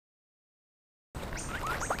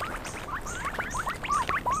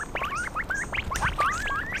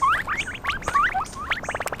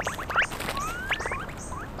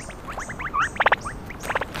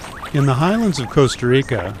In the highlands of Costa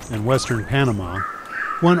Rica and western Panama,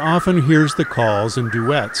 one often hears the calls and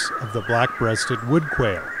duets of the black-breasted wood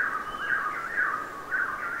quail.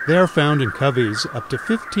 They are found in coveys up to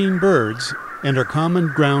 15 birds and are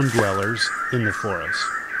common ground dwellers in the forest.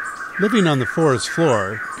 Living on the forest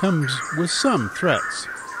floor comes with some threats.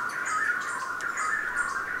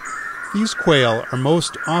 These quail are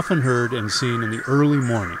most often heard and seen in the early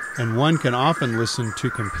morning, and one can often listen to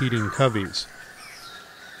competing coveys.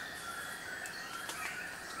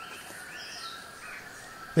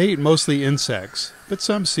 They eat mostly insects, but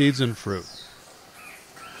some seeds and fruit.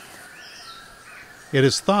 It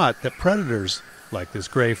is thought that predators, like this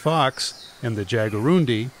gray fox and the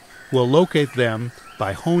jaguarundi, will locate them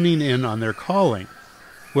by honing in on their calling.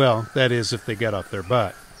 Well, that is, if they get off their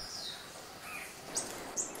butt.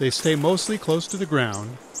 They stay mostly close to the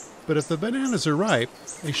ground, but if the bananas are ripe,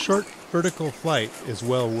 a short vertical flight is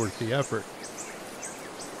well worth the effort.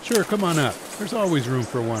 Sure, come on up. There's always room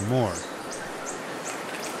for one more.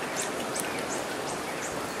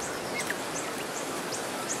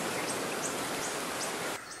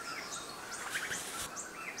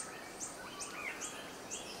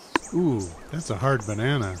 Ooh, that's a hard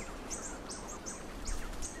banana.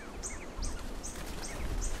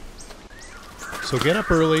 So get up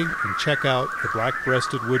early and check out the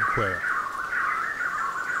black-breasted wood quail.